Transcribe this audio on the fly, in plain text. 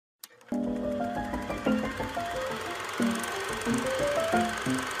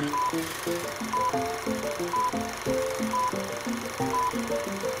Hi,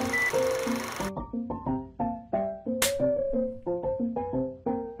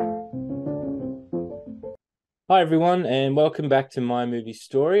 everyone, and welcome back to My Movie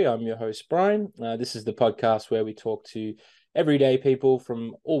Story. I'm your host, Brian. This is the podcast where we talk to everyday people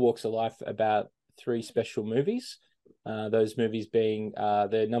from all walks of life about three special movies. Those movies being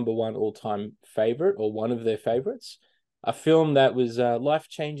their number one all-time favorite or one of their favorites. A film that was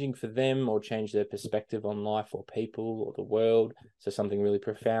life-changing for them or changed their perspective on life or people or the world. So something really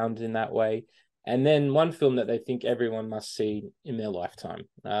profound in that way. And then one film that they think everyone must see in their lifetime.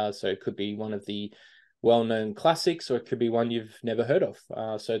 So it could be one of the well-known classics, or it could be one you've never heard of.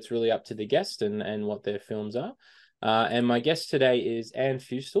 So it's really up to the guest and what their films are. And my guest today is Anne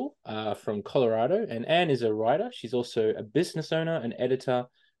Feustel from Colorado. And Anne is a writer. She's also a business owner, an editor,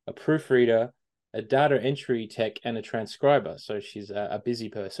 a proofreader, a data entry tech, and a transcriber. So she's a busy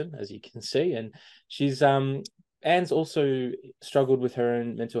person, as you can see. And she's Anne's also struggled with her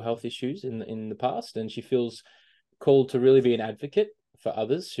own mental health issues in the past, and she feels called to really be an advocate for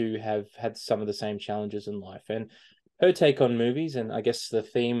others who have had some of the same challenges in life. And her take on movies, and I guess the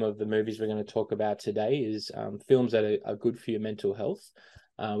theme of the movies we're going to talk about today is films that are good for your mental health,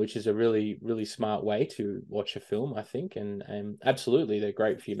 which is a really, really smart way to watch a film, I think. And absolutely, they're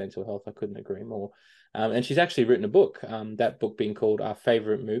great for your mental health. I couldn't agree more. And she's actually written a book, that book being called Our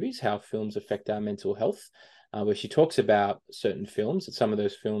Favorite Movies, How Films Affect Our Mental Health, where she talks about certain films. And some of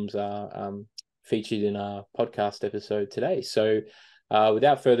those films are featured in our podcast episode today. So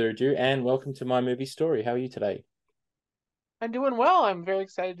without further ado, Anne, welcome to My Movie Story. How are you today? I'm doing well. I'm very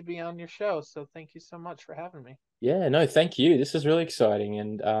excited to be on your show. So thank you so much for having me. Yeah, no, thank you. This is really exciting.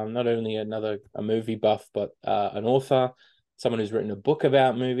 And not only a movie buff, but an author, someone who's written a book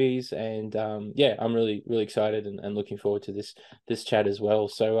about movies. And yeah, I'm really, really excited and looking forward to this chat as well.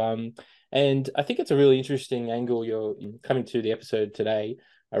 So and I think it's a really interesting angle you're coming to the episode today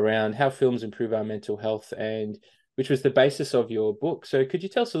around how films improve our mental health, and which was the basis of your book. So could you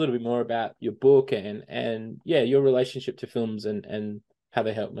tell us a little bit more about your book and yeah, your relationship to films and how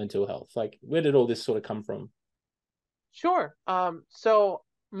they help mental health? Like, where did all this sort of come from? Sure. So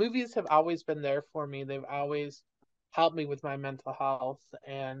movies have always been there for me. They've always helped me with my mental health.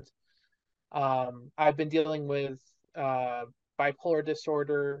 And I've been dealing with uh, bipolar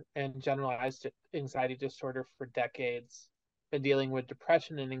disorder and generalized anxiety disorder for decades. Been dealing with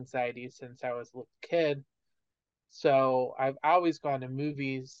depression and anxiety since I was a little kid. So I've always gone to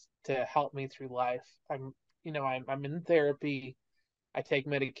movies to help me through life. I'm in therapy. I take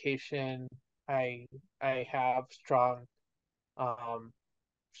medication. I I have um,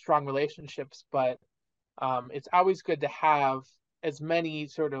 strong relationships, but it's always good to have as many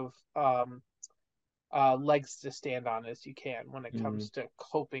sort of legs to stand on as you can when it Mm, comes to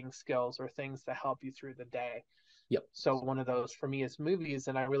coping skills or things to help you through the day. yep, So one of those for me is movies,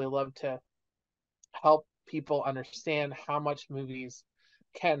 and I really love to help people understand how much movies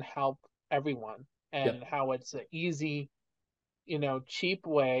can help everyone yep. and how it's an easy, cheap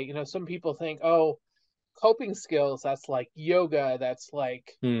way. Some people think, oh, coping skills, that's like yoga, that's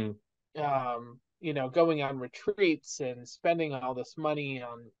like Mm, going on retreats and spending all this money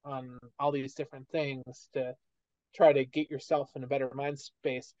on all these different things to try to get yourself in a better mind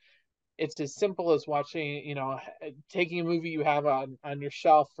space. It's as simple as watching, taking a movie you have on your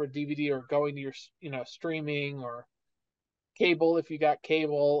shelf for DVD, or going to your, streaming or cable if you got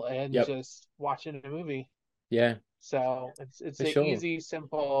cable, and yep, just watching a movie. yeah, So it's for an sure. easy,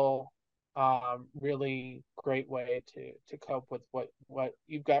 simple, really great way to cope with what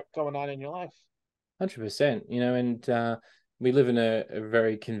you've got going on in your life. 100%, and we live in a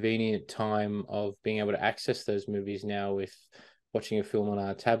very convenient time of being able to access those movies now with watching a film on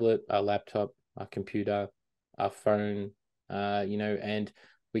our tablet, our laptop, our computer, our phone, and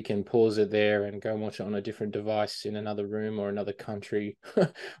we can pause it there and go and watch it on a different device in another room or another country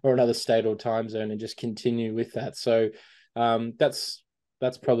or another state or time zone and just continue with that. So that's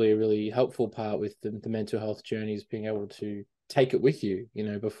probably a really helpful part with the mental health journeys, being able to take it with you.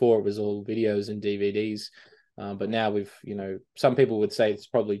 Before it was all videos and DVDs, but now some people would say it's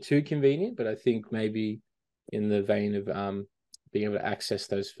probably too convenient, but I think maybe in the vein of being able to access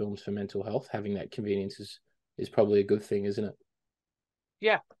those films for mental health, having that convenience is probably a good thing, isn't it?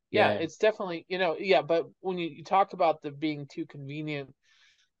 Yeah, yeah, Yeah, it's definitely, yeah, but when you talk about the being too convenient,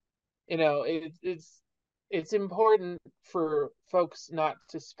 it's important for folks not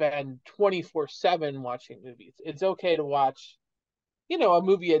to spend 24/7 watching movies. It's okay to watch, a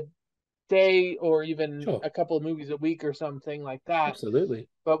movie a day, or even sure, a couple of movies a week or something like that. absolutely.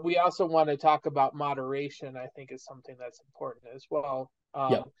 But we also want to talk about moderation. I think is something that's important as well.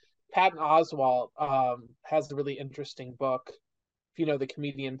 Yep, Patton Oswalt has a really interesting book. If you know the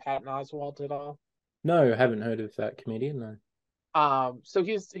comedian Patton Oswalt at all. No, I haven't heard of that comedian. No. So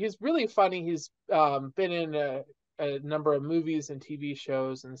he's really funny. He's been in a number of movies and TV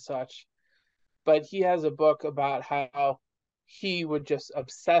shows and such. But he has a book about how he would just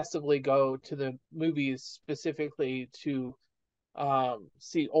obsessively go to the movies specifically to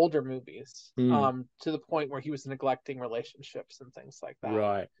see older movies, Mm, to the point where he was neglecting relationships and things like that.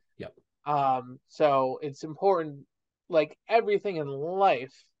 right. Yep. So it's important, like everything in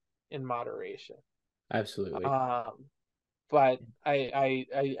life, in moderation. Absolutely. Um, but I'm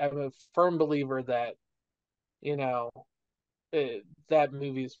a firm believer that you know that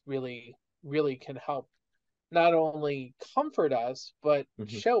movies really can help not only comfort us but Hmm.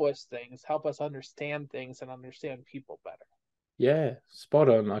 show us things, help us understand things and understand people better. Yeah, spot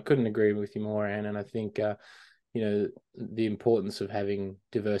on. I couldn't agree with you more, Anne. And I think you know, the importance of having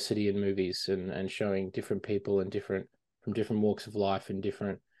diversity in movies and showing different people and different from different walks of life and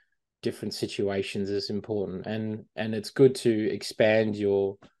different situations is important. And it's good to expand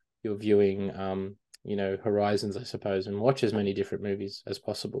your viewing horizons, I suppose, and watch as many different movies as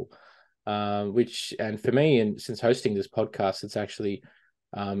possible. Which and for me, and since hosting this podcast, it's actually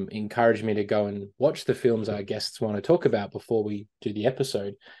encouraged me to go and watch the films our guests want to talk about before we do the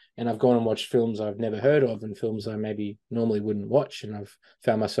episode. And I've gone and watched films I've never heard of and films I maybe normally wouldn't watch, and I've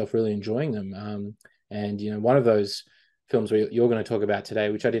found myself really enjoying them. And one of those films you're going to talk about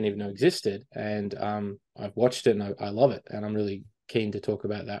today, which I didn't even know existed, and I've watched it and I love it, and I'm really keen to talk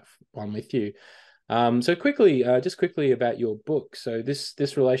about that one with you. So quickly, just quickly about your book. So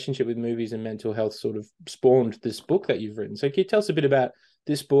this relationship with movies and mental health sort of spawned this book that you've written. So can you tell us a bit about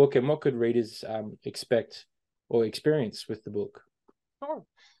this book and what could readers expect or experience with the book? Sure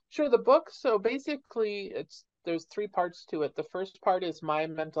sure the book, so basically there's three parts to it. The first part is my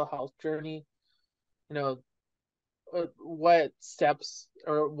mental health journey, you know what steps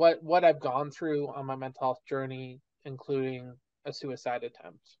or what I've gone through on my mental health journey, including a suicide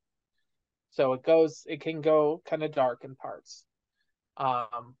attempt. So it can go kind of dark in parts.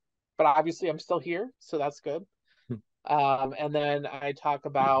 Um, but obviously I'm still here, so that's good. And then I talk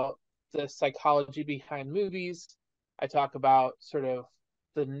about the psychology behind movies. I talk about sort of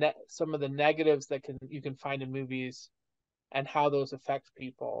some of the negatives that can you can find in movies and how those affect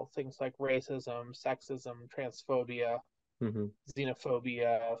people. Things like racism, sexism, transphobia, Mm-hmm.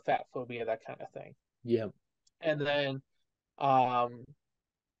 xenophobia, fat phobia, that kind of thing. Yeah. And then um,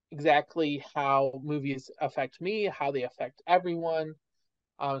 exactly how movies affect me, how they affect everyone.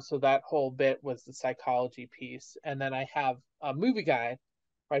 So that whole bit was the psychology piece. And then I have a movie guide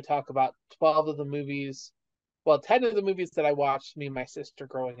where I talk about 12 of the movies, well, 10 of the movies that I watched, me and my sister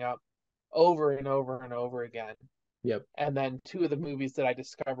growing up, over and over and over again. Yep. And then two of the movies that I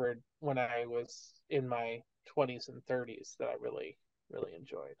discovered when I was in my 20s and 30s that I really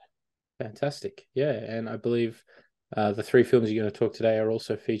enjoyed. Fantastic. Yeah, and I believe the three films you're going to talk today are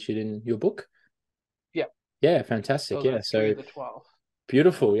also featured in your book. Yeah, Yeah, fantastic. those are Yeah, three so of the 12.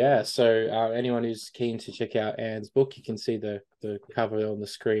 beautiful, yeah. So anyone who's keen to check out Anne's book, you can see the cover on the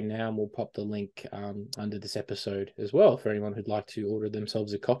screen now, and we'll pop the link under this episode as well for anyone who'd like to order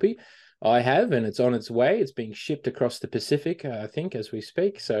themselves a copy. I have, and it's on its way. It's being shipped across the Pacific, I think, as we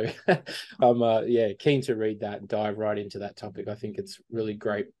speak. So I'm keen to read that and dive right into that topic. I think it's really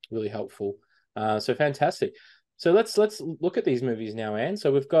great, really helpful. So fantastic. So let's look at these movies now, Anne.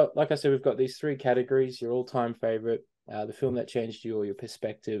 So we've got, like I said, we've got these three categories: your all-time favorite, the film that changed you or your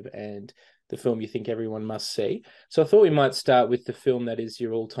perspective, and the film you think everyone must see. So I thought we might start with the film that is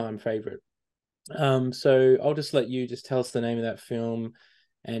your all-time favorite. So I'll just let you just tell us the name of that film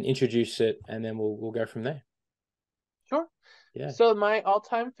and introduce it, and then we'll go from there. Sure. Yeah, So my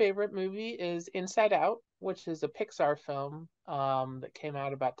all-time favorite movie is Inside Out, which is a Pixar film that came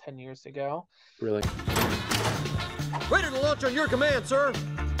out about 10 years ago. really. Ready to launch on your command, sir.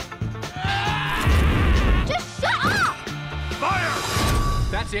 Just shut up!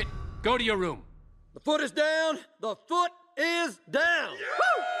 Fire! That's it. Go to your room. The foot is down. The foot is down.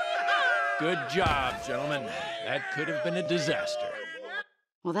 Good job, gentlemen. That could have been a disaster.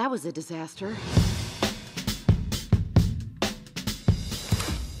 Well, that was a disaster.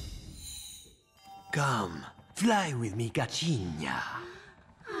 Come, fly with me, cachinha.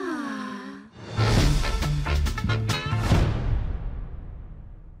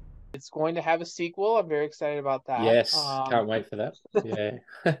 It's going to have a sequel. I'm very excited about that. Yes, can't wait for that.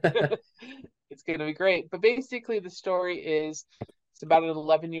 Yeah. It's going to be great. But basically, the story is it's about an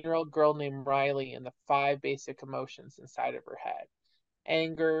 11-year-old girl named Riley and the five basic emotions inside of her head: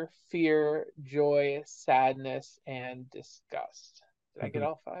 anger, fear, joy, sadness, and disgust. Did I get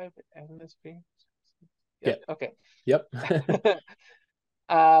all five? Agnes, B? Yeah. Yep. Okay. Yep.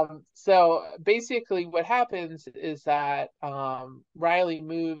 So basically what happens is that Riley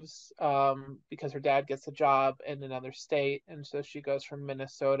moves because her dad gets a job in another state, and so she goes from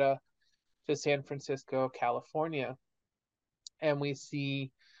Minnesota to San Francisco, California. And we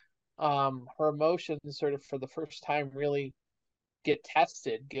see her emotions sort of for the first time really get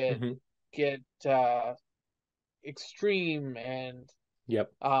tested, Mhm. get extreme, and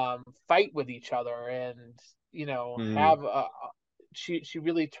Yep. fight with each other, and Mm. have she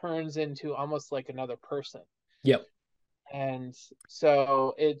really turns into almost like another person. Yep. And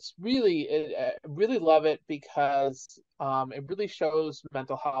so it's really really love it because it really shows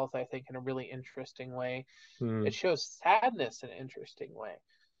mental health, I think, in a really interesting way. It Mm. shows sadness in an interesting way.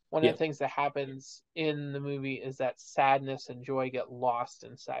 One of the Yep. things that happens in the movie is that sadness and joy get lost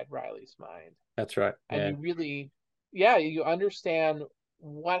inside Riley's mind. That's right. And Yeah. you really, yeah, you understand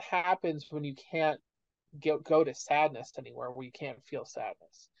what happens when you can't go to sadness anywhere, where you can't feel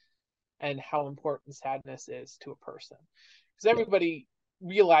sadness, and how important sadness is to a person. Because Yep. everybody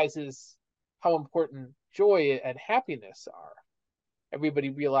realizes how important joy and happiness are. Everybody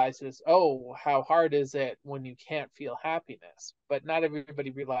realizes, oh, how hard is it when you can't feel happiness? But not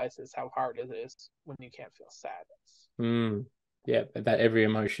everybody realizes how hard it is when you can't feel sadness. Mm. Yeah. That every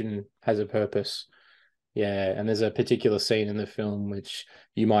emotion has a purpose. Yeah. And there's a particular scene in the film which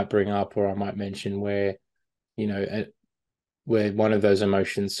you might bring up or I might mention where, you know, where one of those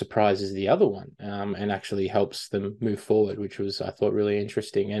emotions surprises the other one, and actually helps them move forward, which was, I thought, really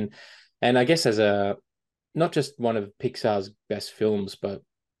interesting. And I guess as a not just one of Pixar's best films, but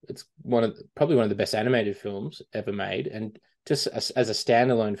it's probably one of the best animated films ever made. And just as a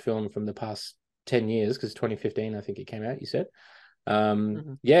standalone film from the past 10 years, because 2015, I think it came out, you said.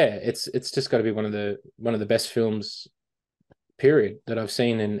 Mm-hmm. Yeah, it's just got to be one of the best films, period, that I've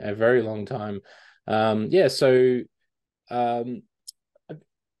seen in a very long time. Yeah, so um,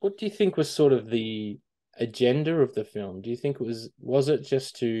 what do you think was sort of the agenda of the film? Do you think was it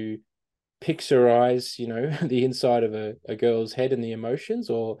just to picturize, the inside of a girl's head and the emotions,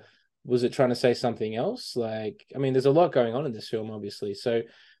 or was it trying to say something else? Like, I mean, there's a lot going on in this film, obviously. So,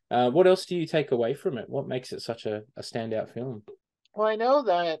 what else do you take away from it? What makes it such a standout film? Well, I know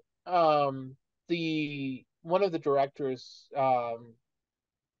that the one of the directors,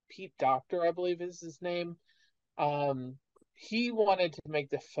 Pete Docter, I believe is his name, um, he wanted to make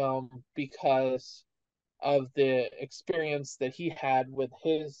the film because of the experience that he had with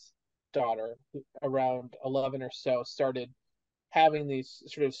his daughter, who around 11 or so, started having these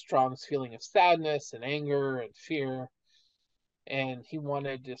sort of strong feeling of sadness and anger and fear. And he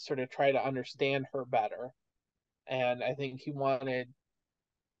wanted to sort of try to understand her better. And I think he wanted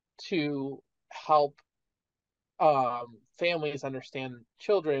to help families understand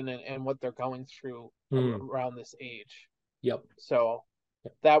children, and what they're going through Hmm. around this age. Yep. So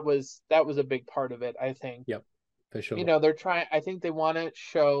Yep. that was a big part of it, I think. Yep. For You sure. know, they're trying. I think they want to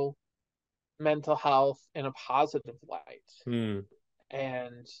show mental health in a positive light. Hmm.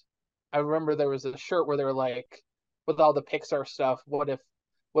 And I remember there was a shirt where they were like, with all the Pixar stuff, what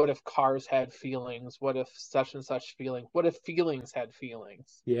if cars had feelings? What if such and such feeling? What if feelings had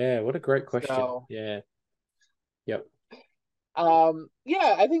feelings? Yeah. What a great question. So, Yeah. Yep.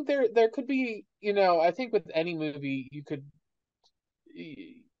 yeah, I think there could be, I think with any movie you could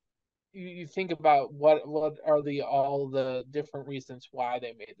you think about what are the all the different reasons why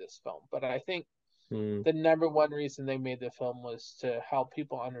they made this film. But I think Hmm. the number one reason they made the film was to help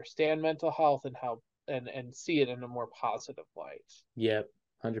people understand mental health, and help and see it in a more positive light. Yeah,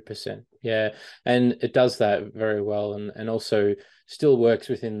 100%. Yeah, and it does that very well, and also still works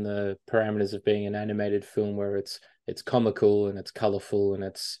within the parameters of being an animated film where it's comical and it's colorful and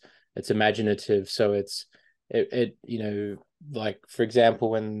it's imaginative. So it like, for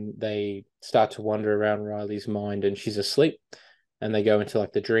example, when they start to wander around Riley's mind and she's asleep, and they go into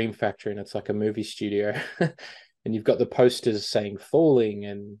like the dream factory and it's like a movie studio, and you've got the posters saying falling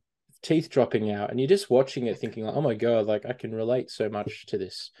and teeth dropping out, and you're just watching it thinking like, oh my god, like I can relate so much to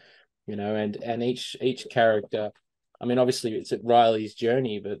this, and each character, I mean, obviously it's at Riley's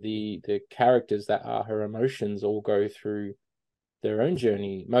journey, but the characters that are her emotions all go through their own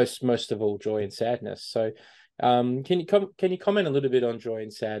journey, most of all joy and sadness. So can you comment a little bit on joy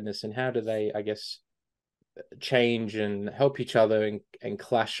and sadness, and how do they, I guess, change and help each other and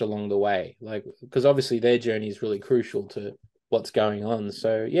clash along the way, like, because obviously their journey is really crucial to what's going on.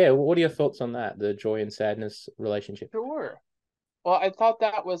 So yeah, what are your thoughts on that, the joy and sadness relationship? Sure. Well, I thought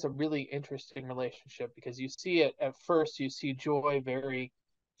that was a really interesting relationship, because you see it at first, you see Joy very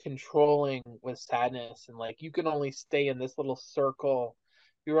controlling with sadness, and like you can only stay in this little circle.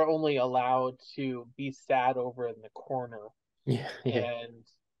 You're only allowed to be sad over in the corner, Yeah, yeah, and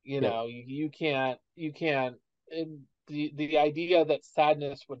you yep, know you can't. And the idea that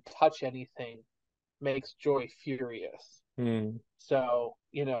sadness would touch anything makes joy furious. mm, So,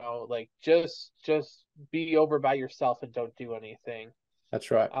 like just be over by yourself and don't do anything.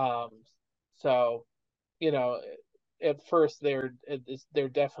 that's right. Um, so, you know, at first they're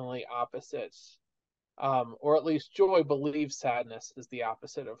definitely opposites. Or at least Joy believes sadness is the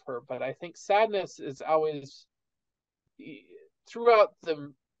opposite of her, but I think sadness is always throughout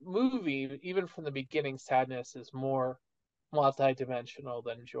the movie, even from the beginning, sadness is more multidimensional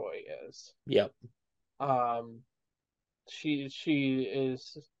than Joy is. Yep, Um, she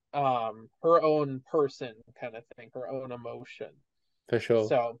is her own person kind of thing, her own emotion. for sure.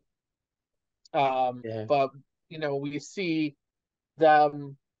 So Yeah, but we see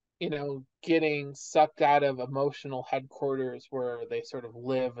them getting sucked out of emotional headquarters where they sort of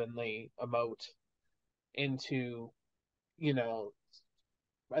live and they emote into you know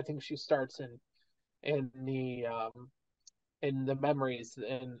I think she starts in the memories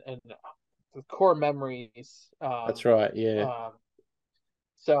and the core memories. that's right. Yeah, Um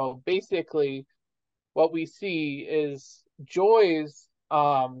so basically what we see is Joy's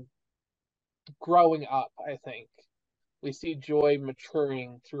growing up, I think. We see Joy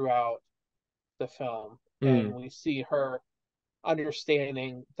maturing throughout the film, and mm, we see her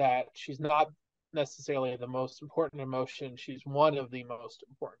understanding that she's not necessarily the most important emotion, she's one of the most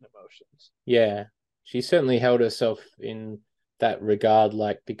important emotions. yeah. She certainly held herself in that regard,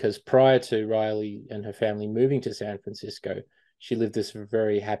 like because prior to Riley and her family moving to San Francisco, she lived this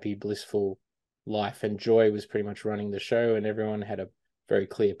very happy, blissful life, and Joy was pretty much running the show, and everyone had a very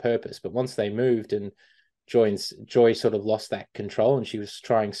clear purpose. But once they moved, and Joy sort of lost that control, and she was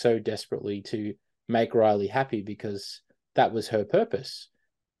trying so desperately to make Riley happy because that was her purpose.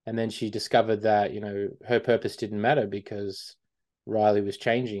 And then she discovered that, her purpose didn't matter because Riley was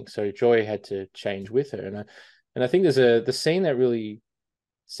changing. So Joy had to change with her. And I think there's the scene that really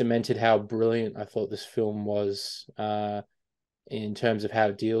cemented how brilliant I thought this film was in terms of how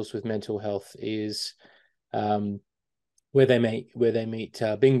it deals with mental health is um, where they meet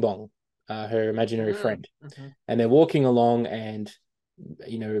Bing Bong, her imaginary friend, Mm-hmm. and they're walking along, and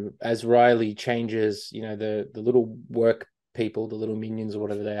as Riley changes, the little work people, the little minions or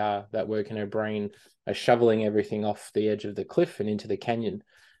whatever they are that work in her brain, are shoveling everything off the edge of the cliff and into the canyon,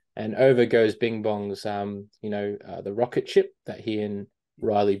 and over goes Bing Bong's the rocket ship that he and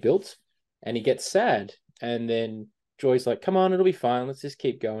Riley built, and he gets sad, and then Joy's like, "Come on, it'll be fine. Let's just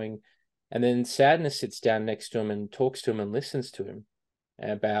keep going." And then Sadness sits down next to him and talks to him and listens to him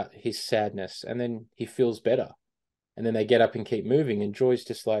about his sadness, and then he feels better, and then they get up and keep moving, and Joy's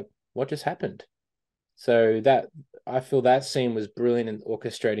just like, what just happened? So that I feel that scene was brilliant in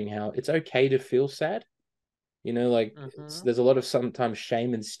orchestrating how it's okay to feel sad. Like Mm-hmm. there's a lot of sometimes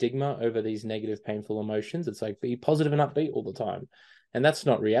shame and stigma over these negative, painful emotions. It's like be positive and upbeat all the time, and that's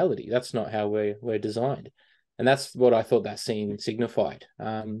not reality. That's not how we're designed, and that's what I thought that scene signified.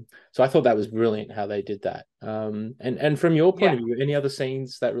 So I thought that was brilliant how they did that. And from your point Yeah. of view, any other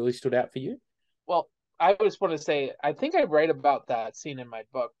scenes that really stood out for you? Well, I just want to say I think I write about that scene in my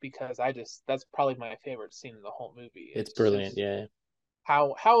book because that's probably my favorite scene in the whole movie. It's It's brilliant, just yeah.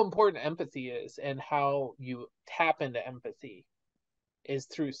 how important empathy is and how you tap into empathy is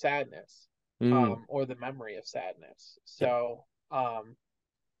through sadness, Mm, or the memory of sadness. yep, So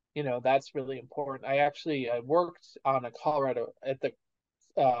that's really important. I worked on a Colorado at the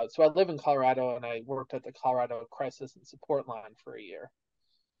so I live in Colorado and I worked at the Colorado Crisis and Support Line for a year.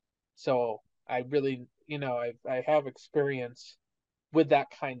 So I really, I have experience with that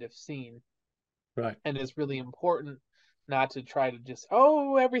kind of scene, right. and it's really important not to try to just,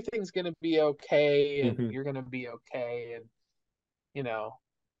 oh, everything's gonna be okay and Hmm. you're gonna be okay, and you know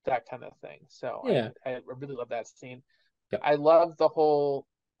that kind of thing. So Yeah, I really love that scene. yep, I love the whole.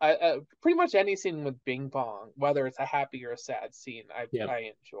 Pretty much any scene with Bing Bong, whether it's a happy or a sad scene, yep, I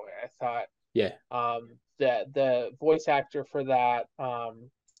enjoy. I thought yeah, that the voice actor for that,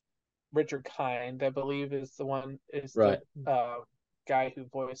 Richard Kind, I believe, is the right. guy who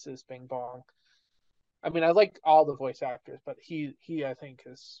voices Bing Bong. I mean, I like all the voice actors, but he I think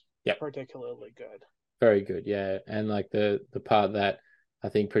is Yep, particularly good. very good. Yeah, and like the part that I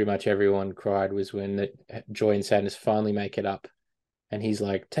think pretty much everyone cried was when Joy and Sadness finally make it up, and he's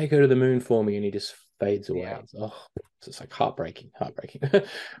like, "Take her to the moon for me," and he just fades away. Yeah, It's just like heartbreaking, heartbreaking.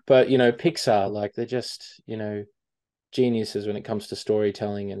 But Pixar, like they're just geniuses when it comes to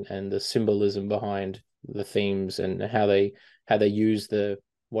storytelling and the symbolism behind the themes and how they use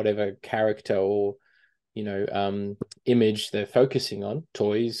whatever character or image they're focusing on: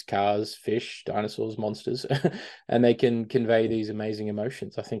 toys, cars, fish, dinosaurs, monsters, and they can convey these amazing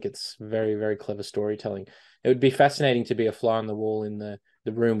emotions. I think it's very, very clever storytelling. It would be fascinating to be a fly on the wall in the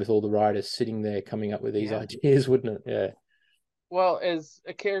room with all the writers sitting there coming up with these ideas, wouldn't it? Yeah. Well, as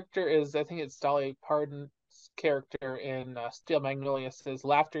a character is, I think it's Dolly Parton's character in Steel Magnolia says,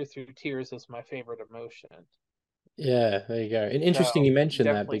 "Laughter through tears is my favorite emotion." Yeah, there you go. And interesting So you you can mentioned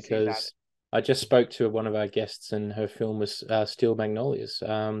that, definitely see that. because I just spoke to one of our guests and her film was Steel Magnolias.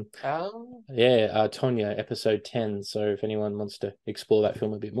 Oh, Yeah, Tonya, episode 10. So if anyone wants to explore that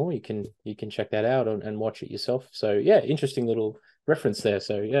film a bit more, you can check that out and watch it yourself. So yeah, interesting little reference there.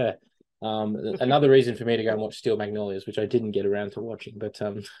 So yeah. Another reason for me to go and watch Steel Magnolias, which I didn't get around to watching, but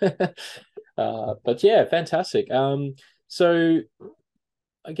yeah, fantastic. So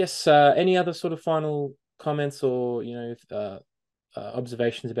I guess any other sort of final comments or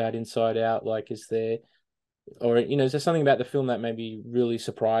observations about Inside Out? Like, is there something about the film that maybe really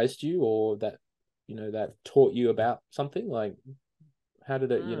surprised you, or that that taught you about something? Like, how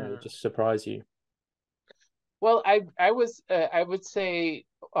did it mm. just surprise you? Well, I would say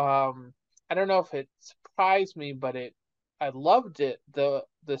I don't know if it surprised me, but I loved it, the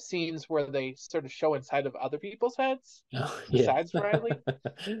scenes where they sort of show inside of other people's heads Oh, yeah. besides Riley,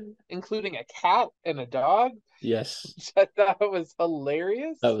 including a cat and a dog, Yes, which I thought was that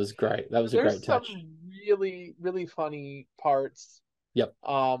hilarious. was great. That was a great There's touch. some really, really funny parts Yep.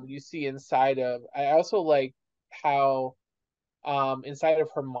 you see inside of. I also like how inside of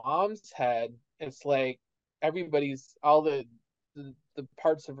her mom's head, it's like everybody's all the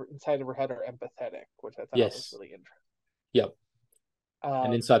parts of inside of her head are empathetic, which I thought was Yes. really interesting. Yep.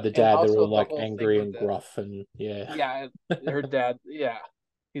 And inside the And dad, they're also all the like whole thing angry with and the gruff, and yeah, yeah, her dad, yeah,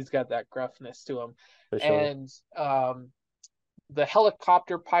 he's got that gruffness to him, for sure. and the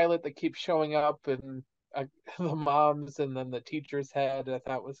helicopter pilot that keeps showing up and the mom's and then the teacher's head, I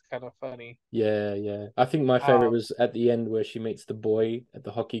thought was kind of funny. Yeah, yeah. I think my favorite Um, was at the end where she meets the boy at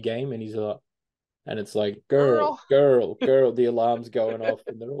the hockey game, and he's like, and it's like, girl, Girl, girl, girl. The alarm's going off,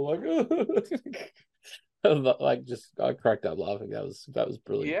 and they're all like, like just I cracked up laughing. That was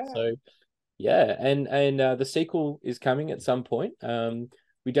brilliant. yeah. So yeah, and the sequel is coming at some point.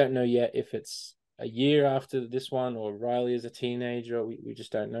 We don't know yet if it's a year after this one or Riley is a teenager. We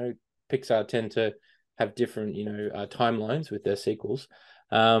just don't know. Pixar tend to have different timelines with their sequels.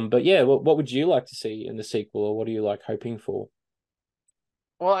 But yeah, what would you like to see in the sequel, or what are you like hoping for?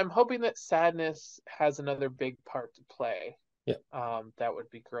 Well, I'm hoping that sadness has another big part to play. Yeah. That would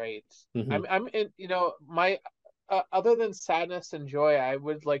be great. Hmm. I'm in, my other than sadness and joy, I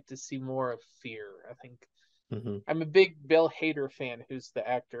would like to see more of fear. I think Hmm. I'm a big Bill Hader fan, who's the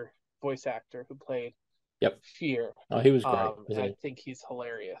voice actor who played Yep. Fear. Oh, he was great, And wasn't I he? think he's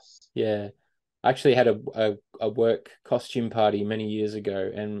hilarious. Yeah. I actually had a work costume party many years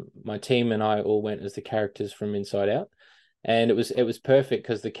ago, and my team and I all went as the characters from Inside Out. And it was perfect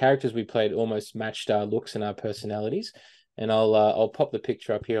because the characters we played almost matched our looks and our personalities. And I'll pop the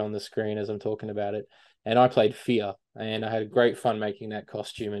picture up here on the screen as I'm talking about it. And I played Fear, and I had great fun making that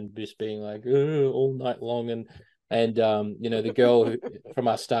costume and just being like all night long. And the girl from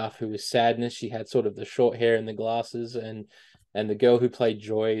our staff who was Sadness, she had sort of the short hair and the glasses, and the girl who played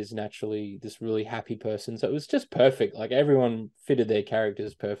Joy is naturally this really happy person. So it was just perfect. Like everyone fitted their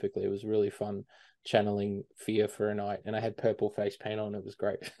characters perfectly. It was really fun channeling fear for a night, and I had purple face paint on. It was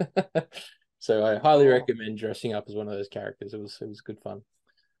great. So I highly Cool. recommend dressing up as one of those characters. It was good fun.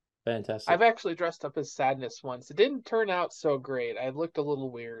 Fantastic. I've actually dressed up as Sadness once. It didn't turn out so great. I looked a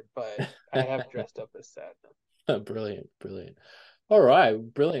little weird, but I have dressed up as Sadness. Brilliant, brilliant. All right,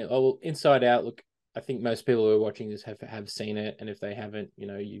 brilliant. Oh, well, Inside Out. Look, I think most people who are watching this have seen it, and if they haven't,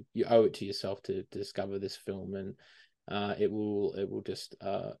 you owe it to yourself to discover this film, and it will just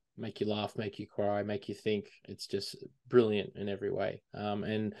make you laugh, make you cry, make you think. It's just brilliant in every way.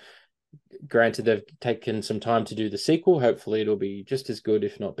 And granted, they've taken some time to do the sequel. Hopefully, it'll be just as good,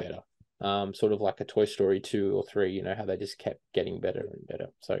 if not better. Sort of like a Toy Story 2 or 3. How they just kept getting better and better.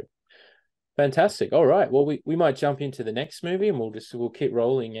 So fantastic. All right. Well, we might jump into the next movie, and we'll keep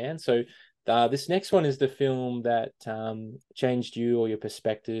rolling, Anne. So this next one is the film that changed you or your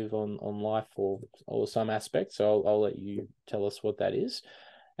perspective on life or some aspects. So I'll let you tell us what that is.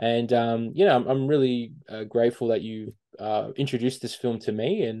 And I'm really grateful that you introduced this film to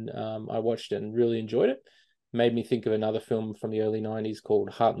me, and I watched it and really enjoyed it. Made me think of another film from the early 90s called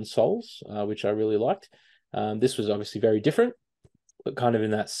Heart and Souls, which I really liked. This was obviously very different, but kind of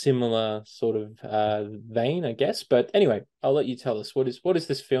in that similar sort of vein, I guess. But anyway, I'll let you tell us what is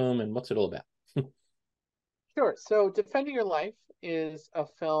this film and what's it all about. Sure. So, Defending Your Life is a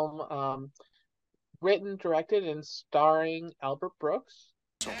film written, directed, and starring Albert Brooks.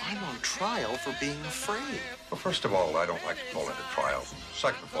 So I'm on trial for being afraid. Well, first of all, I don't like to call it a trial.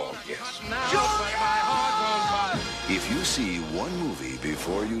 Second of all, yes. If you see one movie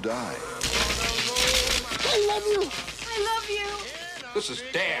before you die... I love you! I love you! This is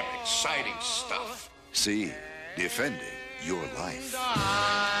damn exciting stuff. See Defending Your Life.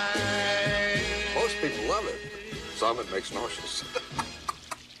 Most people love it. Some it makes nauseous.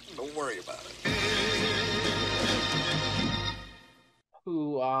 Don't worry about it.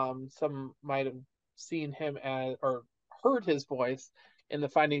 Who some might have seen him as or heard his voice in the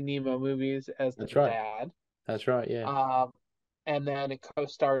Finding Nemo movies as the dad. That's right, yeah. And then it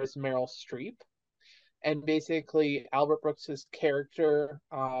co-stars Meryl Streep. And basically, Albert Brooks's character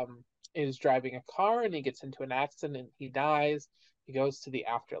is driving a car and he gets into an accident and he dies. He goes to the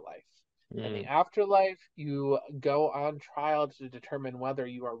afterlife. In the afterlife, you go on trial to determine whether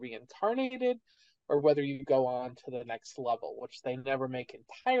you are reincarnated or whether you go on to the next level, which they never make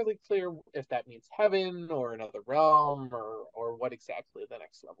entirely clear if that means heaven or another realm or what exactly the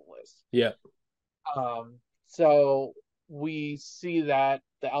next level is. Yeah. So we see that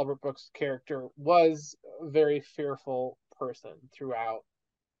the Albert Brooks character was a very fearful person throughout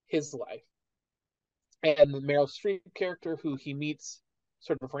his life. And the Meryl Streep character, who he meets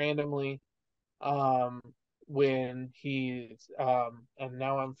sort of randomly, when he's and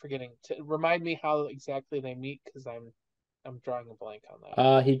now I'm forgetting to remind me how exactly they meet, because I'm drawing a blank on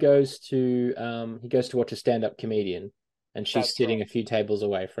that. He goes to watch a stand-up comedian, and she's sitting a few tables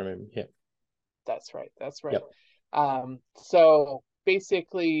away from him. Yeah. That's right. Yep. So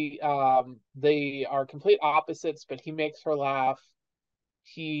basically, they are complete opposites, but he makes her laugh.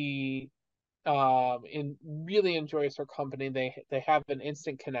 He really enjoys her company. They have an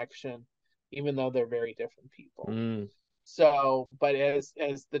instant connection, even though they're very different people. So, but as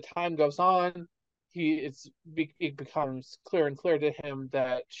the time goes on, it becomes clear and clear to him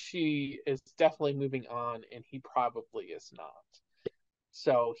that she is definitely moving on, and he probably is not.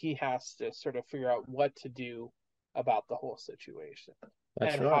 So he has to sort of figure out what to do about the whole situation.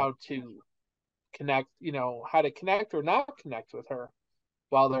 That's and right. how to connect, how to connect or not connect with her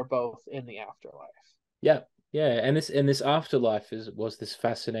while they're both in the afterlife. Yeah. And this afterlife was this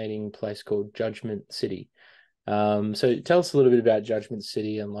fascinating place called Judgment City. So tell us a little bit about Judgment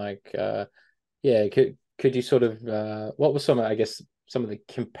City and could you sort of what were some of the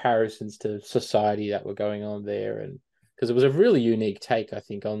comparisons to society that were going on there, and because it was a really unique take, I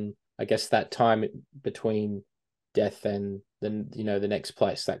think, on that time between death and then the next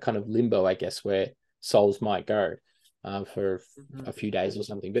place, that kind of limbo, I guess, where souls might go for a few days or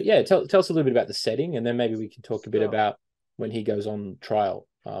something. But yeah, tell us a little bit about the setting, and then maybe we can talk a bit about when he goes on trial,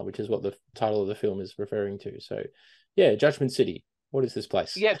 which is what the title of the film is referring to. So yeah, Judgment City. What is this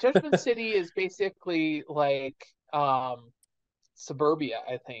place? Yeah, Judgment City is basically like suburbia,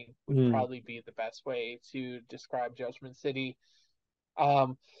 I think, would probably be the best way to describe Judgment City.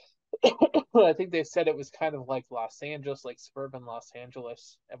 I think they said it was kind of like Los Angeles, like suburban Los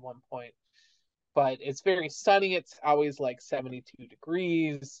Angeles at one point. But it's very sunny. It's always like 72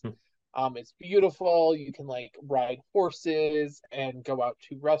 degrees. It's beautiful. You can ride horses and go out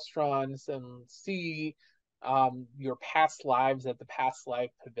to restaurants and see your past lives at the Past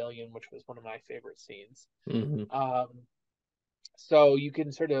Life Pavilion, which was one of my favorite scenes. So you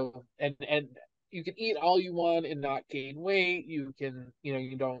can sort of and you can eat all you want and not gain weight. You can,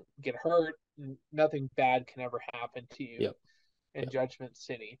 you don't get hurt. Nothing bad can ever happen to you in Judgment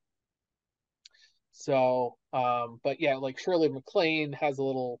City. So, but yeah, Shirley MacLaine has a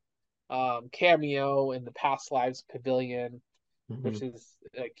little cameo in the Past Lives Pavilion, which is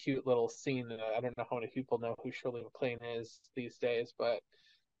a cute little scene. I don't know how many people know who Shirley MacLaine is these days, but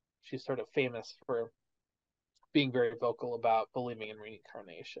she's sort of famous for being very vocal about believing in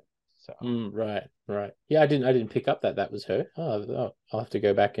reincarnation. So right. Yeah, I didn't pick up that was her. Oh, I'll have to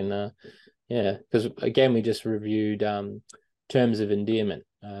go back and because again we just reviewed Terms of Endearment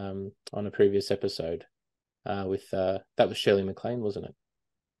on a previous episode with that was Shirley MacLaine, wasn't it?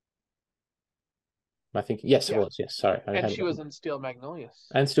 I think yes, it was. Yes, sorry. And she was in Steel Magnolias.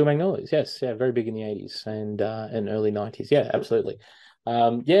 And Steel Magnolias, yes, yeah, very big in the 80s and early 90s. Yeah, absolutely.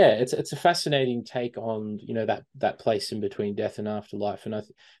 It's a fascinating take on that place in between death and afterlife, and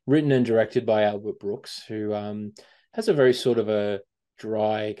written and directed by Albert Brooks, who has a very sort of a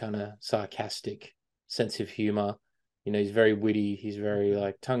dry, kind of sarcastic sense of humor. He's very witty. He's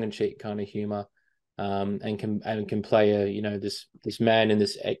very tongue in cheek kind of humor, and can play this man in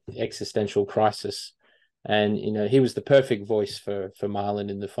this existential crisis And he was the perfect voice for Marlin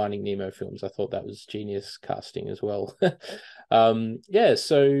in the Finding Nemo films. I thought that was genius casting as well. Yeah,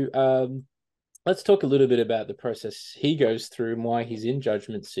 so let's talk a little bit about the process he goes through and why he's in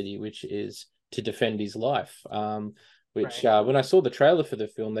Judgment City, which is to defend his life. Which Right. when I saw the trailer for the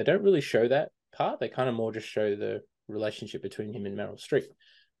film, they don't really show that part. They kind of more just show the relationship between him and Meryl Streep.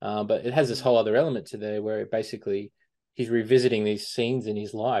 But it has this whole other element to there where it basically he's revisiting these scenes in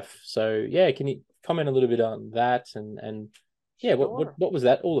his life. So yeah, can you comment a little bit on that and yeah, Sure. what was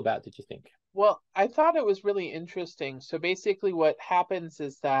that all about, did you think? Well, I thought it was really interesting. So basically, what happens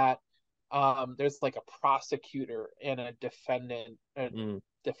is that there's like a prosecutor and a defendant, a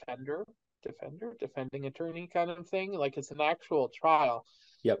defender, defending attorney kind of thing. Like it's an actual trial.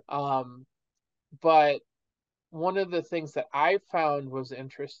 Yep. But one of the things that I found was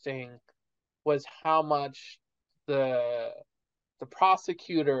interesting was how much the the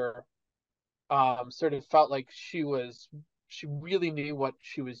prosecutor sort of felt like she really knew what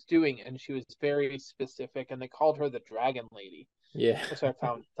she was doing, and she was very specific, and they called her the Dragon Lady, Yeah. which I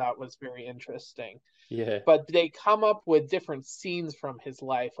found that was very interesting. Yeah. But they come up with different scenes from his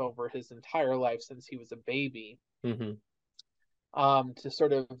life over his entire life since he was a baby, to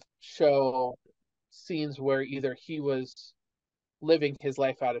sort of show scenes where either he was living his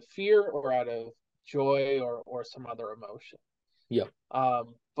life out of fear or out of joy or some other emotion. Yeah.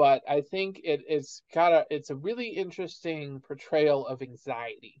 But I think it's a really interesting portrayal of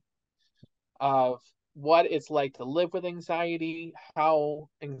anxiety, of what it's like to live with anxiety, how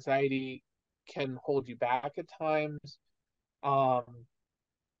anxiety can hold you back at times, um,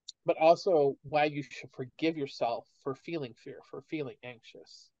 but also why you should forgive yourself for feeling fear, for feeling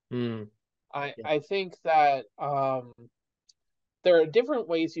anxious. Yeah. I think that there are different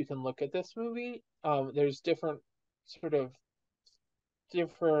ways you can look at this movie. There's different sort of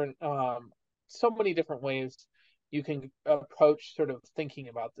different so many different ways you can approach sort of thinking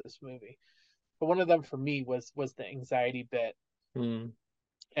about this movie. But one of them for me was the anxiety bit,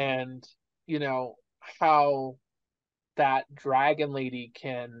 and how that dragon lady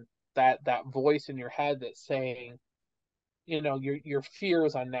can that voice in your head that's saying, your fear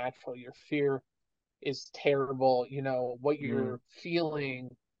is unnatural, your fear is terrible, what you're feeling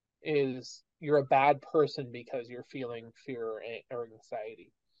is you're a bad person because you're feeling fear or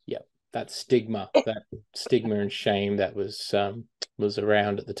anxiety. Yeah, that stigma and shame that was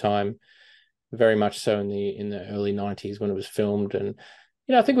around at the time, very much so in the early 90s when it was filmed. And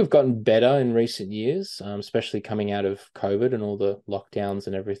I think we've gotten better in recent years, especially coming out of COVID and all the lockdowns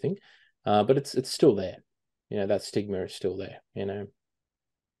and everything. But it's still there. That stigma is still there.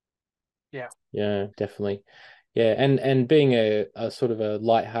 Yeah. Yeah, definitely. Yeah, and being a sort of a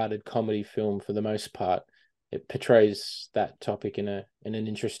light-hearted comedy film for the most part, it portrays that topic in an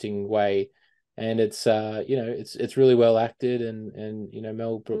interesting way. And it's really well acted, and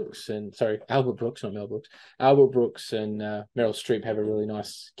Mel Brooks and sorry, Albert Brooks, not Mel Brooks. Albert Brooks and Meryl Streep have a really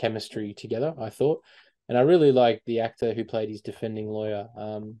nice chemistry together, I thought. And I really like the actor who played his defending lawyer,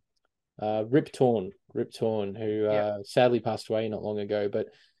 Rip Torn, who sadly passed away not long ago, but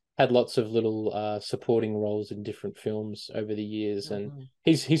had lots of little supporting roles in different films over the years, and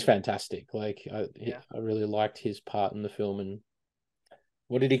he's fantastic. Like I really liked his part in the film. And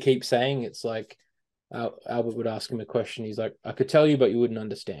what did he keep saying? It's like Albert would ask him a question. He's like, "I could tell you, but you wouldn't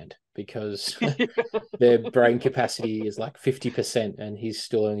understand because their brain capacity is like 50%, and he's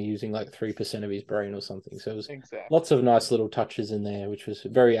still only using like 3% of his brain or something." So it was lots of nice little touches in there, which was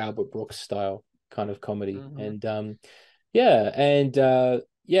very Albert Brooks style kind of comedy. And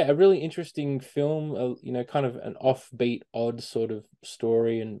a really interesting film. Kind of an offbeat, odd sort of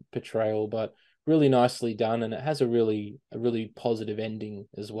story and portrayal, but really nicely done, and it has a really positive ending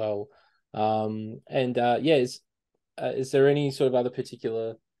as well. Is there any sort of other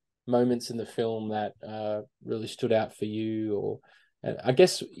particular moments in the film that really stood out for you, or I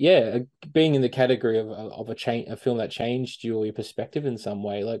guess being in the category of a film that changed you or your perspective in some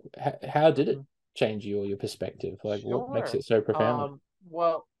way? Like how did it change you or your perspective? Like what makes it so profound?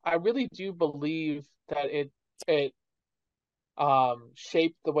 Well, I really do believe that it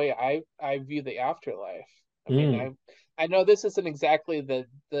shaped the way I view the afterlife. I mean, I know this isn't exactly the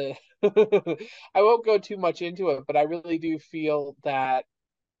I won't go too much into it, but I really do feel that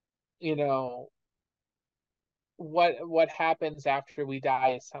what happens after we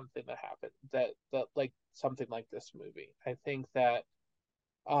die is something that happened, that like something like this movie. I think that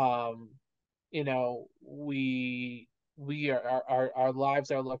we are our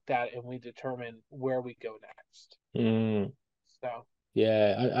lives are looked at and we determine where we go next. So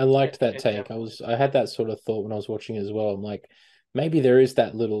yeah, I liked that take. I had that sort of thought when I was watching it as well. I'm like, maybe there is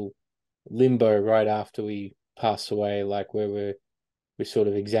that little limbo right after we pass away, like where we sort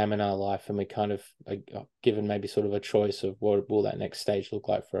of examine our life and we kind of are given maybe sort of a choice of what will that next stage look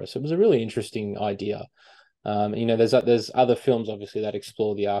like for us. It was a really interesting idea. There's other films obviously that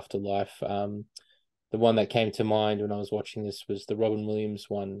explore the afterlife. The one that came to mind when I was watching this was the Robin Williams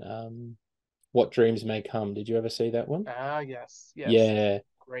one, What Dreams May Come. Did you ever see that one? Yes. Yeah,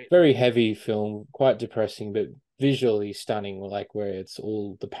 Great very movie. heavy film, quite depressing, but visually stunning. Like where it's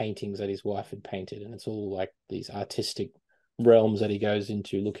all the paintings that his wife had painted, and it's all like these artistic realms that he goes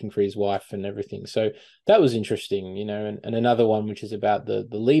into looking for his wife and everything. So that was interesting, and another one which is about the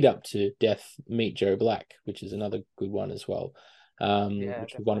lead up to death, Meet Joe Black, which is another good one as well.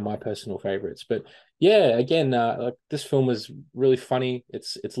 Which was one of my personal favorites. But yeah, again, like this film was really funny.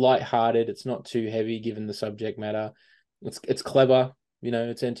 It's lighthearted. It's not too heavy given the subject matter. It's clever.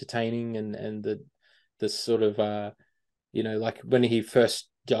 It's entertaining, and the sort of like when he first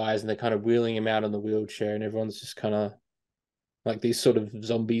dies and they're kind of wheeling him out on the wheelchair and everyone's just kind of like these sort of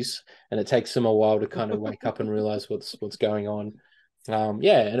zombies, and it takes them a while to kind of wake up and realize what's going on.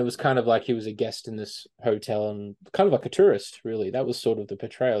 Yeah, and it was kind of like he was a guest in this hotel and kind of like a tourist, really. That was sort of the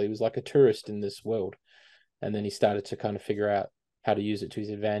portrayal. He was like a tourist in this world, and then he started to kind of figure out how to use it to his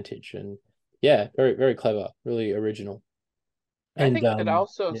advantage. And yeah, very very clever, really original. I And think it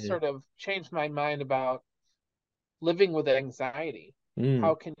also yeah. sort of changed my mind about living with anxiety.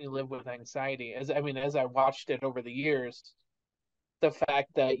 How can you live with anxiety? As I watched it over the years, the fact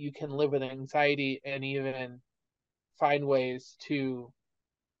that you can live with anxiety and even find ways to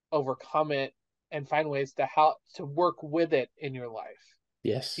overcome it and find ways to help to work with it in your life,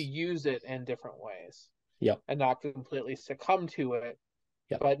 Yes. to use it in different ways. Yep. And not completely succumb to it,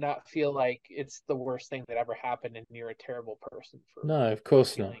 Yep. but not feel like it's the worst thing that ever happened and you're a terrible person No, of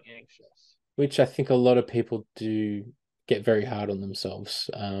course not. feeling anxious. Which I think a lot of people do get very hard on themselves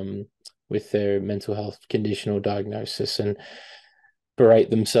with their mental health condition or diagnosis and berate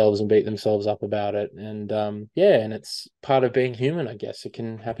themselves and beat themselves up about it. And yeah, and it's part of being human, I guess. It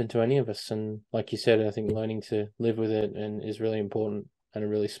can happen to any of us. And like you said, I think learning to live with it and is really important and a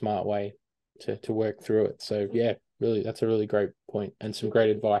really smart way to work through it. So yeah, really, that's a really great point and some great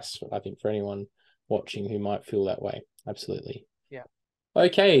advice, I think, for anyone watching who might feel that way. Absolutely. Yeah.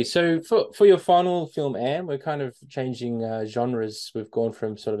 Okay, so for your final film, Anne, we're kind of changing genres. We've gone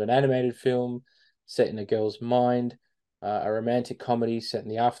from sort of an animated film set in a girl's mind, a romantic comedy set in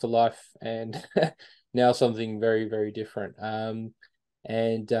the afterlife, and now something very, very different.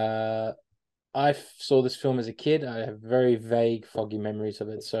 And I saw this film as a kid. I have very vague, foggy memories of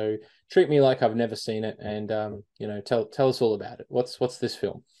it. So treat me like I've never seen it, and tell us all about it. What's this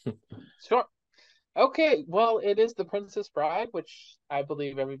film? Sure. Okay, well, it is The Princess Bride, which I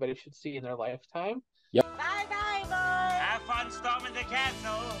believe everybody should see in their lifetime. Yep. Bye-bye, boys. Have fun storming the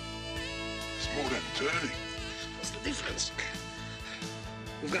castle. It's more than turning. What's the difference?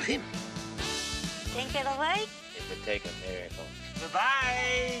 We've got him. Think it'll work? It would take a miracle.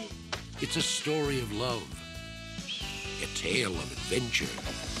 Goodbye. It's a story of love, a tale of adventure.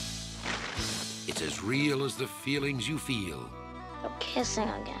 It's as real as the feelings you feel. We're kissing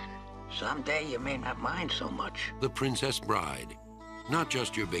again. Someday you may not mind so much. The Princess Bride. Not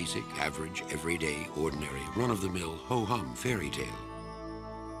just your basic, average, everyday, ordinary, run-of-the-mill, ho-hum fairy tale.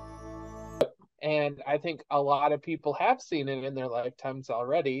 And I think a lot of people have seen it in their lifetimes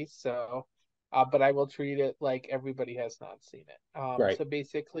already, so but I will treat it like everybody has not seen it. Right. So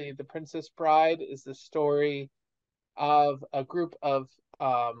basically, The Princess Bride is the story of a group of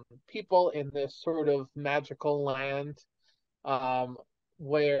people in this sort of magical land,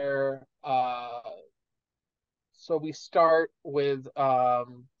 where so we start with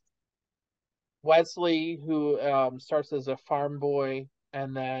Wesley, who starts as a farm boy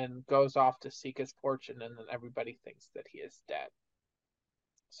and then goes off to seek his fortune, and then everybody thinks that he is dead.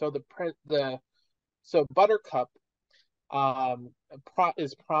 So so Buttercup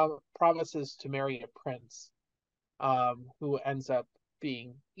promises to marry a prince who ends up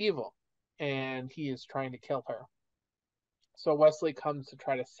being evil, and he is trying to kill her. So Wesley comes to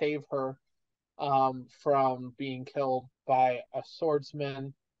try to save her from being killed by a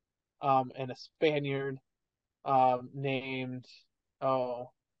swordsman and a Spaniard named,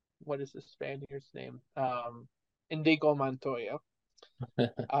 what is the Spaniard's name? Indigo Montoya.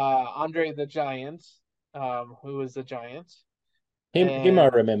 Andre the Giant, who is a giant. Him I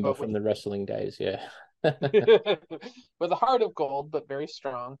remember from the wrestling days, yeah. With a heart of gold, but very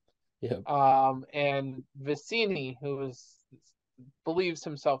strong. Yep. And Vicini, who believes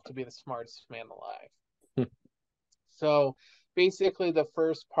himself to be the smartest man alive. So basically, the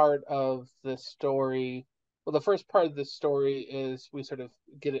first part of the story well, the first part of the story is we sort of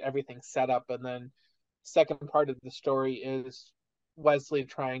get everything set up, and then second part of the story is Wesley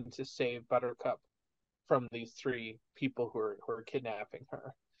trying to save Buttercup from these three people who are kidnapping her,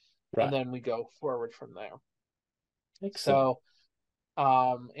 and Right. then we go forward from there. Excellent.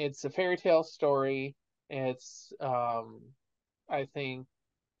 So, it's a fairy tale story. It's I think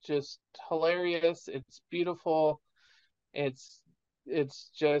just hilarious. It's beautiful. It's it's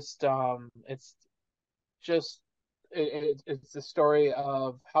just it's the story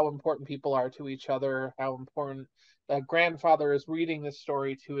of how important people are to each other, how important the grandfather is reading this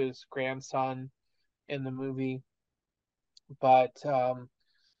story to his grandson in the movie. But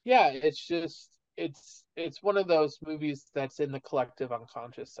yeah, it's one of those movies that's in the collective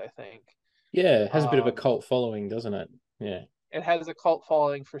unconscious, I think. Yeah, it has a bit of a Um, cult following, doesn't it? Yeah. it has a cult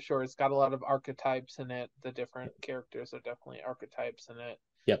following for sure. It's got a lot of archetypes in it. The different characters are definitely archetypes in it.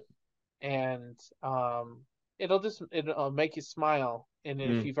 Yep. And it'll make you smile. And if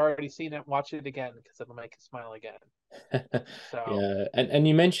Mm. you've already seen it, watch it again because it'll make you smile again. So Yeah, and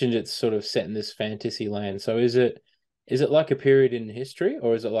you mentioned it's sort of set in this fantasy land. So is it like a period in history,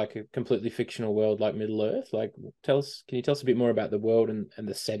 or is it like a completely fictional world like Middle Earth? Like, can you tell us a bit more about the world and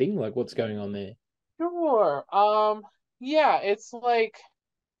the setting? Like, what's going on there? sure. Yeah, it's like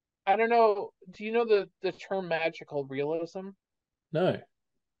I don't know. Do you know the term magical realism? No.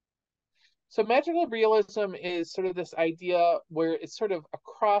 So magical realism is sort of this idea where it's sort of a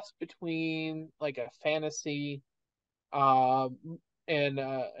cross between like a fantasy um and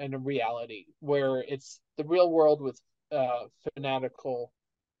a reality where it's the real world with fanatical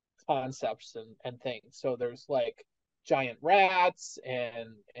concepts and things. So there's like giant rats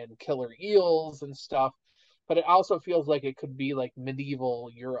and killer eels and stuff, but it also feels like it could be like medieval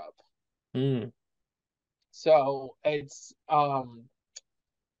Europe. Mm, So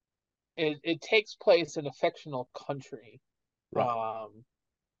it takes place in a fictional country, right. um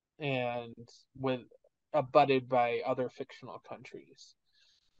and with abutted by other fictional countries.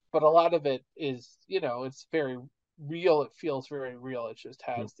 But a lot of it is, it's very real. It feels very real. It just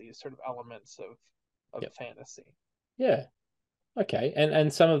Mm, has these sort of elements of yep. fantasy. Yeah. Okay.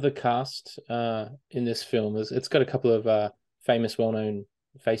 And some of the cast in this film it's got a couple of famous, well-known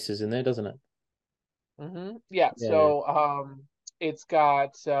faces in there, doesn't it? Yeah. Yeah. So it's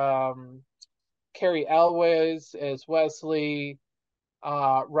got Carrie Elwes as Wesley,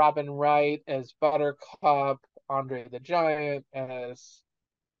 Robin Wright as Buttercup, Andre the Giant as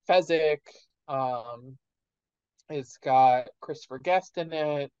Fezzik. Um, it's got Christopher Guest in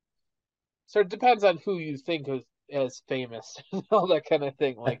it. So it depends on who you think of as famous and all that kind of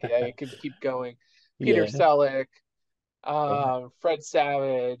thing. Like, yeah, it could keep going. Peter Yeah. Selleck, Right. Fred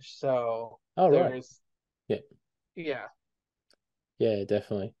Savage. So Oh, right. there's, Yeah. yeah. Yeah,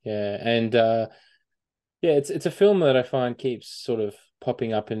 definitely. Yeah. And yeah, it's a film that I find keeps sort of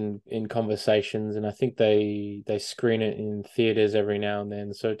popping up in conversations, and I think they screen it in theaters every now and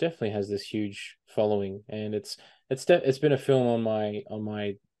then. So it definitely has this huge following, and it's been a film on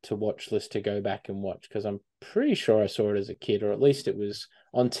my to watch list to go back and watch because I'm pretty sure I saw it as a kid, or at least it was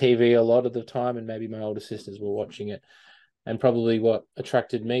on TV a lot of the time, and maybe my older sisters were watching it. And probably what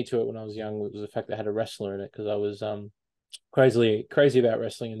attracted me to it when I was young was the fact that it had a wrestler in it because I was crazy about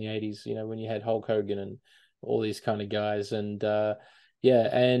wrestling in the 80s, when you had Hulk Hogan and all these kind of guys. And yeah,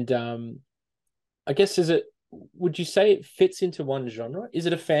 and I guess would you say it fits into one genre? Is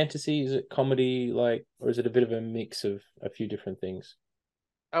it a fantasy? Is it comedy, like, or is it a bit of a mix of a few different things?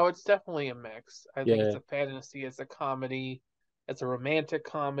 Oh, it's definitely a mix. I think it's Yeah. a fantasy, it's a comedy, it's a romantic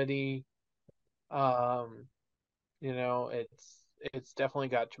comedy. Um, it's definitely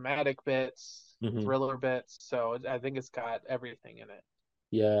got dramatic bits, Hmm. thriller bits. So I think it's got everything in it.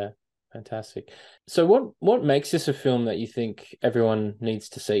 Yeah. Fantastic. So what makes this a film that you think everyone needs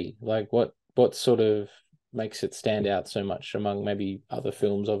to see? Like what sort of makes it stand out so much among maybe other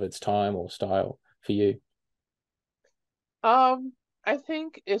films of its time or style for you? I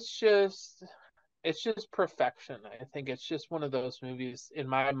think it's just perfection. I think it's just one of those movies in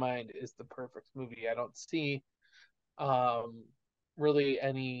my mind is the perfect movie. I don't see um really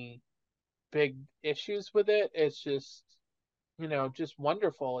any big issues with it. It's just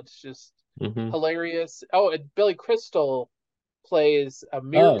wonderful. It's just Hmm. hilarious. Oh, and Billy Crystal plays a Oh,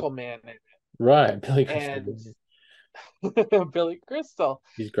 miracle man in it. right. Billy Crystal. And Billy Crystal.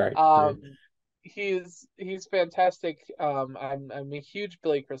 He's great. Yeah. Um, he's fantastic. I'm a huge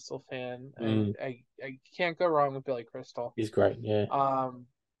Billy Crystal fan. Mm, I can't go wrong with Billy Crystal. he's great. Yeah. Um,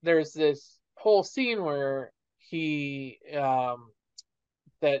 there's this whole scene where he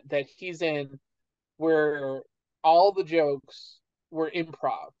that he's in where all the jokes were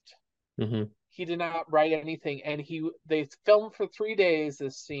improv, Hmm. he did not write anything, and they filmed for 3 days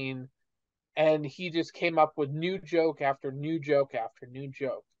this scene, and he just came up with new joke after new joke after new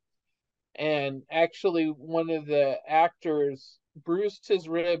joke. And actually, one of the actors bruised his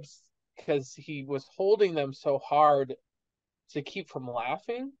ribs because he was holding them so hard to keep from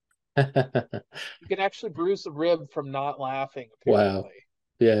laughing. You can actually bruise a rib from not laughing, Wow. apparently.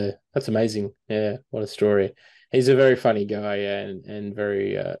 Yeah, that's amazing. Yeah, what a story. He's a very funny guy, yeah, and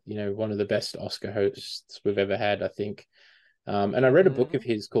very one of the best Oscar hosts we've ever had, I think. And I read a book of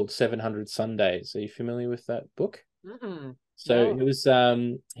his called 700 Sundays. Are you familiar with that book? So No. it was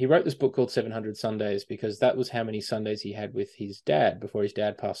he wrote this book called 700 Sundays because that was how many Sundays he had with his dad before his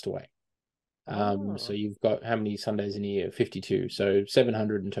dad passed away. So you've got how many Sundays in a year? 52. So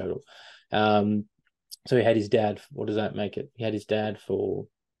 700 in total. So he had his dad. What does that make it? He had his dad for,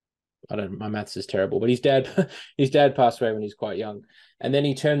 I don't know, my maths is terrible, but his dad his dad passed away when he was quite young. And then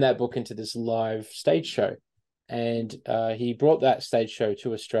he turned that book into this live stage show. And he brought that stage show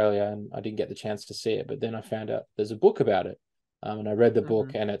to Australia, and I didn't get the chance to see it. But then I found out there's a book about it. And I read the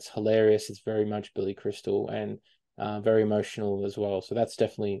book, and it's hilarious. It's very much Billy Crystal and very emotional as well. So that's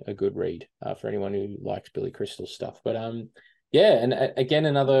definitely a good read for anyone who likes Billy Crystal stuff. But yeah, and again,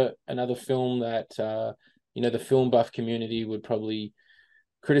 another film that the film buff community would probably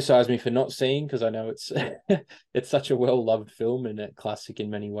criticize me for not seeing, because I know it's it's such a well-loved film and a classic in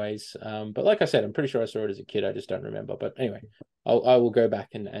many ways. But like I said, I'm pretty sure I saw it as a kid. I just don't remember. But anyway, I will go back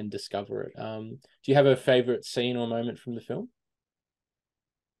and discover it. Do you have a favorite scene or moment from the film?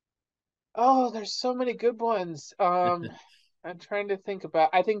 Oh, there's so many good ones. I'm trying to think about.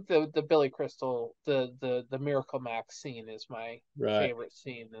 I think the Billy Crystal, the Miracle Max scene is my Right. favorite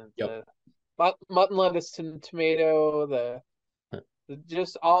scene. And Yep. the mutton, lettuce, and tomato,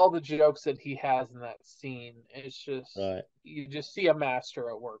 just all the jokes that he has in that scene. It's just Right. you just see a master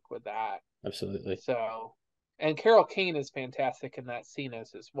at work with that. Absolutely. So, and Carol Kane is fantastic in that scene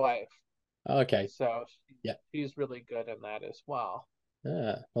as his wife. Okay. So Yeah. she's really good in that as well.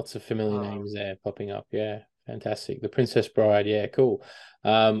 Lots of familiar names there popping up. Yeah, fantastic. The Princess Bride. Yeah, cool.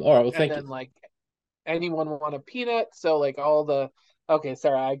 All right. Well, And thank you. then like anyone want a peanut? So like all the okay,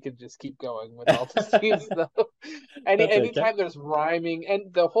 sorry, I could just keep going with all the scenes though. That's okay. Anytime there's rhyming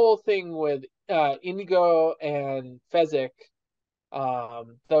and the whole thing with Indigo and Fezzik,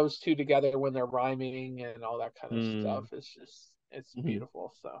 those two together when they're rhyming and all that kind of stuff is just it's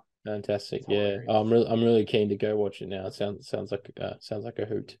beautiful. So Fantastic. it's Yeah. hilarious. Oh, I'm really keen to go watch it now. It sounds like a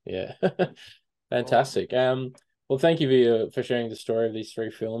hoot. Yeah. Cool. Fantastic. Well, thank you for sharing the story of these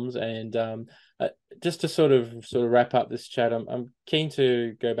three films. And just to sort of wrap up this chat, I'm keen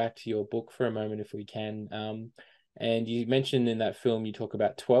to go back to your book for a moment if we can. And you mentioned in that film you talk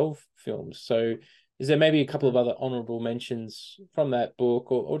about 12 films. So is there maybe a couple of other honorable mentions from that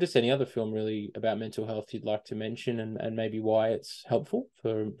book, or just any other film really about mental health you'd like to mention, and maybe why it's helpful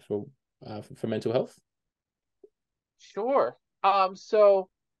for mental health? Sure. So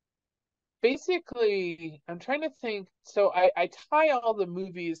basically, I'm trying to think. So I tie all the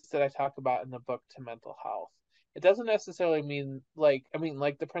movies that I talk about in the book to mental health. It doesn't necessarily mean like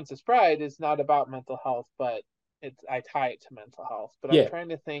The Princess Bride is not about mental health, but I tie it to mental health. But I'm Yeah. trying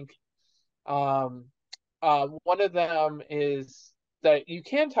to think. Um, one of them is that you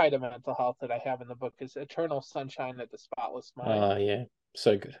can tie to mental health that I have in the book is Eternal Sunshine of the Spotless Mind. Yeah.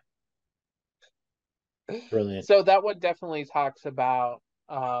 So good. Brilliant. So that one definitely talks about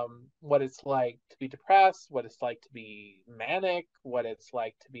what it's like to be depressed, what it's like to be manic, what it's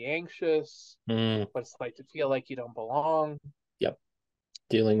like to be anxious, what it's like to feel like you don't belong. Yep.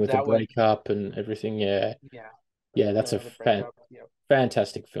 Dealing with the That would, breakup and everything. Yeah. yeah, Yeah, that's dealing a with the breakup. Yeah.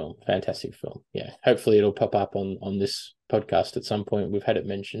 fantastic film. Fantastic film. Yeah. Hopefully it'll pop up on this podcast at some point. We've had it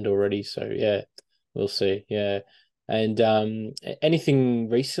mentioned already. So yeah, we'll see. Yeah. And anything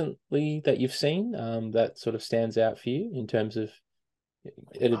recently that you've seen that sort of stands out for you in terms of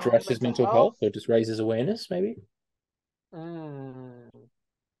it Oh, addresses mental mental health health. or just raises awareness, maybe? Mm.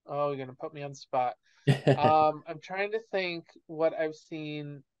 Oh, you're gonna put me on the spot. I'm trying to think what I've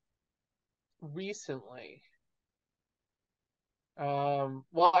seen recently.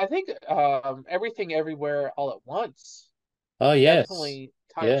 Well, I think Everything Everywhere All at Once Oh, yes. definitely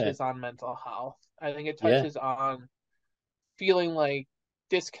Yeah. touches on mental health. I think it Yeah. touches on feeling like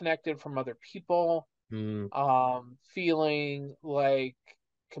disconnected from other people, Mm. feeling like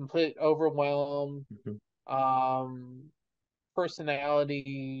complete overwhelm, Mhm.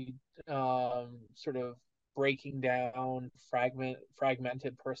 personality, sort of breaking down,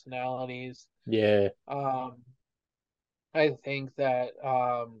 fragmented personalities. Yeah. I think that,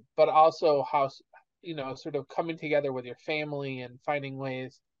 but also how, sort of coming together with your family and finding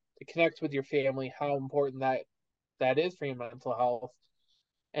ways connect with your family, how important that is for your mental health,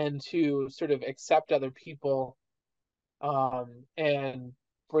 and to sort of accept other people and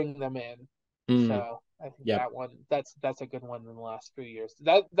bring them in. So I think Yep. that one that's a good one in the last few years.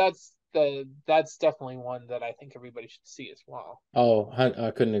 That's definitely one that I think everybody should see as well. Oh,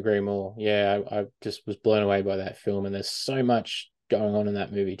 I couldn't agree more. Yeah, I just was blown away by that film, and there's so much going on in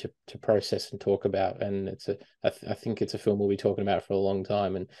that movie to process and talk about. And I think it's a film we'll be talking about for a long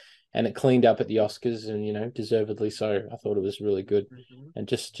time. And it cleaned up at the Oscars, and deservedly so. I thought it was really good, and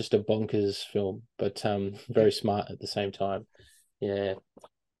just a bonkers film, but very smart at the same time. Yeah.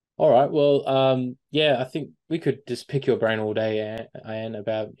 All right. Well, yeah, I think we could just pick your brain all day, Anne,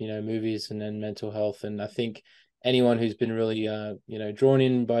 about movies and then mental health. And I think anyone who's been really drawn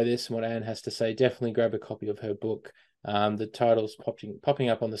in by this and what Anne has to say, definitely grab a copy of her book. The title's popping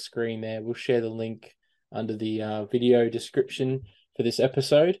up on the screen there. We'll share the link under the video description for this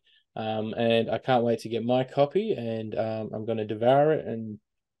episode. And I can't wait to get my copy, and I'm going to devour it. And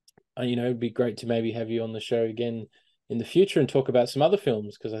it'd be great to maybe have you on the show again in the future and talk about some other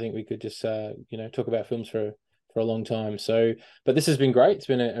films, because I think we could just talk about films for a long time. So, but this has been great. It's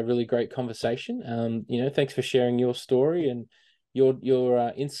been a really great conversation. Thanks for sharing your story and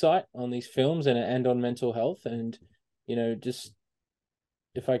your insight on these films and on mental health. And just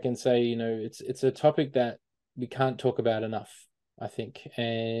if I can say, it's a topic that we can't talk about enough, I think.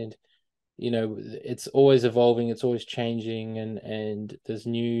 And it's always evolving, it's always changing, and there's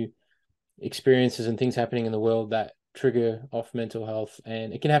new experiences and things happening in the world that trigger off mental health,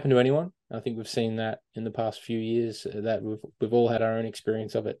 and it can happen to anyone. I think we've seen that in the past few years, that we've all had our own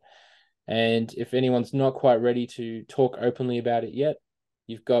experience of it. And if anyone's not quite ready to talk openly about it yet,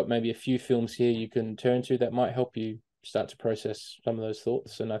 you've got maybe a few films here you can turn to that might help you start to process some of those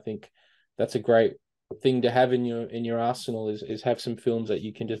thoughts. And I think that's a great thing to have in your arsenal, is have some films that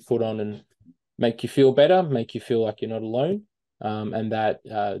you can just put on and make you feel better, make you feel like you're not alone. And that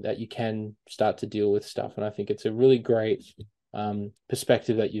you can start to deal with stuff. And I think it's a really great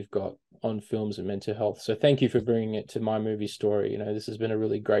perspective that you've got on films and mental health. So thank you for bringing it to My Movie Story. This has been a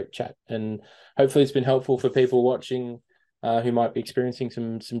really great chat, and hopefully it's been helpful for people watching who might be experiencing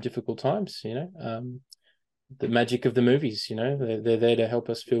some difficult times. The magic of the movies, they're there to help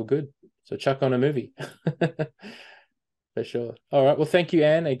us feel good. So chuck on a movie. For sure. All right. Well, thank you,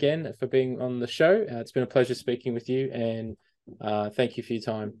 Anne, again for being on the show. It's been a pleasure speaking with you, and thank you for your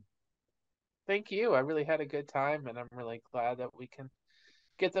time. Thank you. I really had a good time, and I'm really glad that we can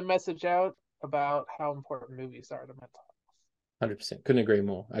get the message out about how important movies are to mental health. 100%. Couldn't agree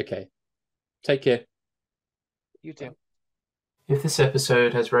more. Okay. Take care. You too. If this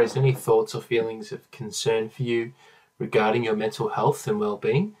episode has raised any thoughts or feelings of concern for you regarding your mental health and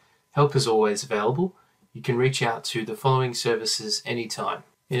well-being, help is always available. You can reach out to the following services anytime.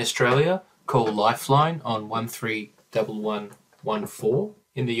 In Australia, call Lifeline on 131114.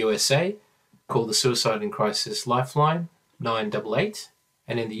 In the USA, call the Suicide and Crisis Lifeline 988.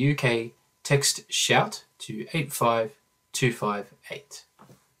 And in the UK, text SHOUT to 85258.